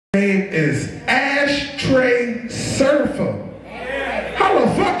name is Ashtray Surfer. How the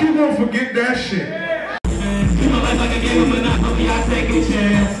fuck you gonna forget that shit? My life like a game of Monopoly, I take a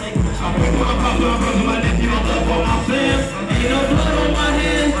chance. I break my brother, my nephew, I love all my fans. Ain't no blood on my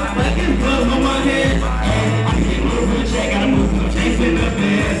hands, like it's blood on my hands. I can get moved with a check, gotta move from chasing the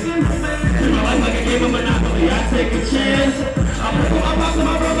fans. My life like a game of Monopoly, I take a chance. I break my pops,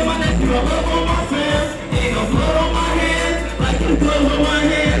 my brother, my nephew, I love all my fans. Ain't no blood on my hands, like it's blood on my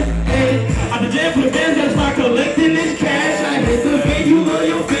hands. Hey, I'm the jam for the fans, gotta start collecting this cash. I hit the vein, you love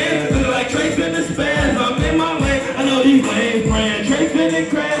your fans. Look like Trace in the spaz, I'm in my lane. I know these lanes praying. Trace in the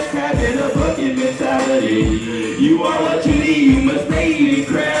crash, crab in a bucket mentality. You are what you need, you must stay eating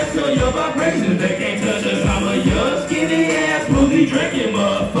crash. So your vibrations, they can't touch us. I'm a young, skinny ass, smoothie drinking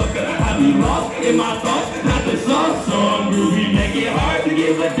motherfucker. I be lost in my thoughts, not the sauce. So I'm groovy, make it hard to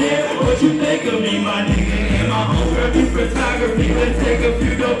give a damn what you think of me, my nigga. And my home girl do photography, let's take a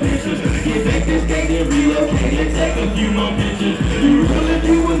few dope pictures. Get back to state and relocate and take a few more pictures. You real if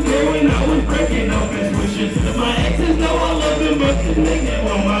you was there when I was breaking open switches. My exes know I love them, but they can't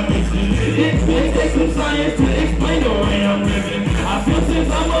want my bitches. It takes some science to explain the way I'm living. I feel since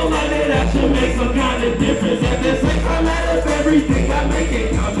I'm alive that I should make some kind of difference. At the same time, out of everything, I make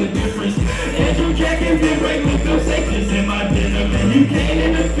it count the difference. Andrew Jack and Big Ray with no safeness in my denim, and you can't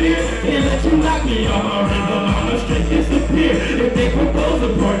interfere and let you knock me off my rhythm. I'ma straight disappear if they propose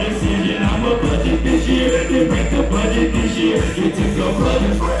a poor decision. I'ma budget this year, then break the budget this year. Get to go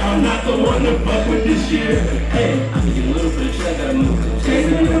clubbing, I'm not the one to fuck with this year. Hey, I'm getting a little bit of check, gotta move,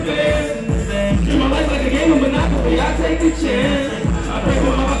 chasing the best. Treat my life like a game of Monopoly, I take a chance. I pray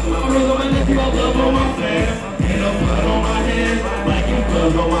for my brother, my nephew, I love on my fans. Ain't no blood on my hands, like it's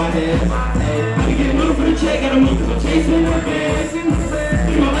blood on my hands. Hey, I be getting a little bit of check, gotta move, so chasing the best.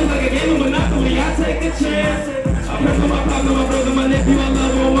 Treat my life like a game of Monopoly, I take a chance. I pray for my pop, my brother, my nephew, I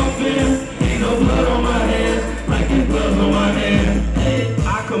love on my fans. Ain't no blood on my hands, like it's blood on my hands. Hey,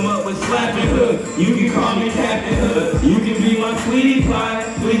 I come up with slapping hood, you can call me Captain Hood. You can be my sweetie pie,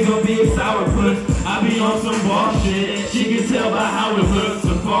 please don't be a sourpuss. I be on some ball shit, she can tell by how it looks.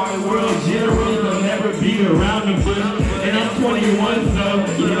 Safari World General, they'll never beat around the bush. And I'm 21, so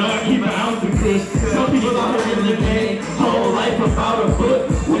you know I keep an ounce of kush. Some people out here in the day, whole life about a book.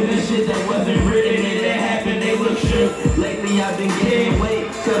 With this shit that wasn't written and that happened, they look shook. Lately I've been getting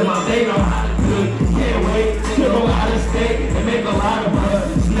weight, cause my baby know how to cook. Can't wait to go out of state and make a lot of blood.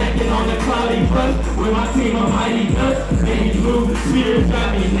 Snacking on the cloudy bus with my team of mighty nuts. Baby blue, spirits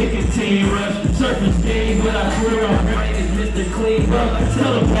got me nicotine rush. Surface game, but I swear I'm right as Mr. Clean Up.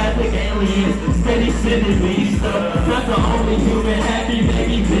 Telepathic aliens, steady sending me stuff. Not the only human happy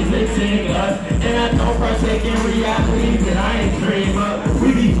baby visiting us. And I don't partake in realities that I ain't dream of.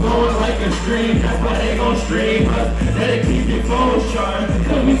 We be flowing like a stream, that's why they gon' stream us. That'll keep your phone charged,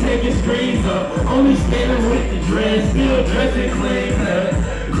 cause we taking screens up. Only standing with the dreads, still dressing clean up.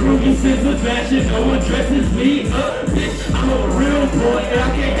 Groovy sense of fashion, no one dresses me up, bitch. I'm a real boy and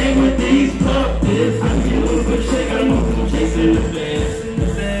I can't hang with these puppets. I get a little bit of shake, gotta move cause I'm chasing the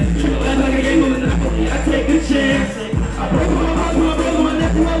fans. Treat my life like a game of Monopoly, I take a chance. I break my heart to my brother, my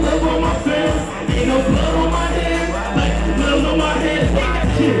nephew, I love all my fans. Ain't no blood on my hands, like blood on my hands. Take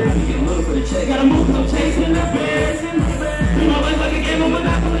that shit. I get a little bit of check, gotta move cause I'm chasing the fans. Treat my life like a game of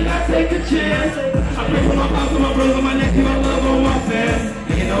Monopoly, I take a chance. I pray for my pops and my brother, my nephew, I love all my fans.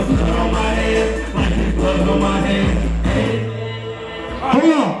 Ain't no blood on my hands, like it's blood on my hands. Hey.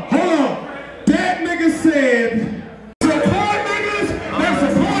 Hold on. That nigga said, support niggas that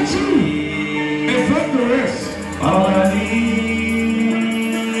support you, and fuck the rest. All I need,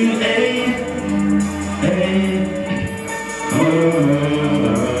 hey,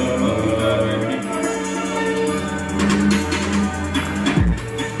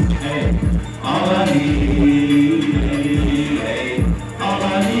 all I need, hey, all I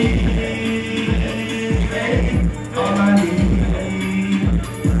need, hey, all I need,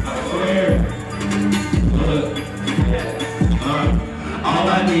 I swear, look, all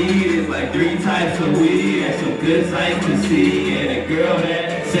I need is like 3 types of weed and some good sights to see, and a girl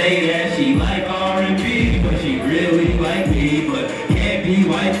that say that she like R&B, but she really like me, but can't be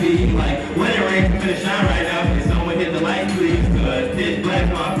wifey. Like when it rains, I'm gonna shine right now. Can someone hit the light, please? Cause pitch black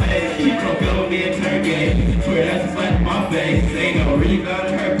my face. She broke up with me in turn game. Swear that's a slap in my face. Ain't no rebound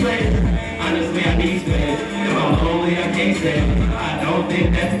in her place. Honestly, I need space. If I'm lonely, I can't stay. I don't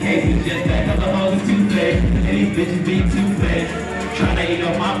think that's the case. It's just that hella hoes is two-faced, and these bitches be two-faced. Tryna eat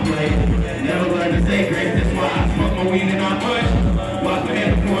off my plate. Never learn to say grace. That's why I smoke my weed and I push. Wash my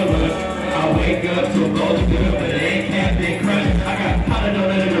hand before lunch. I wake up to a bowl of good, but it ain't Captain Crunch. I got powder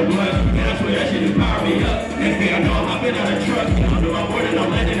donut in the blunt, and I swear that shit just power me up. Next thing I know, I'm hopping out of truck. I'm doing my board and I'm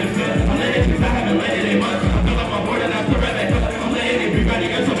landing in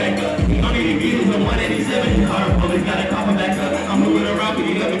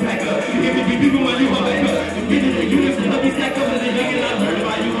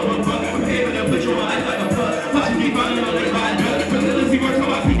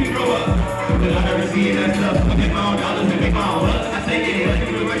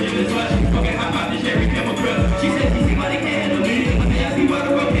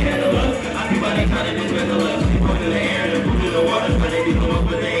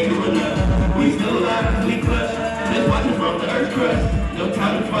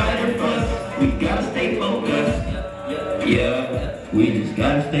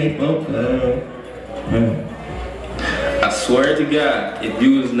gotta stay focused. I swear to God, if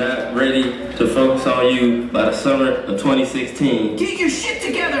you was not ready to focus on you by the summer of 2016. Get your shit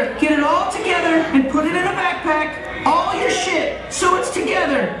together. Get it all together and put it in a backpack. All your shit, so it's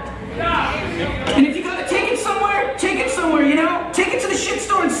together. And if you gotta take it somewhere, you know? Take it to the shit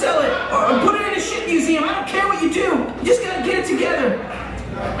store and sell it. Or put it in a shit museum. I don't care what you do. You just gotta get it together.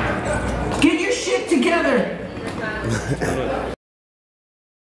 Get your shit together.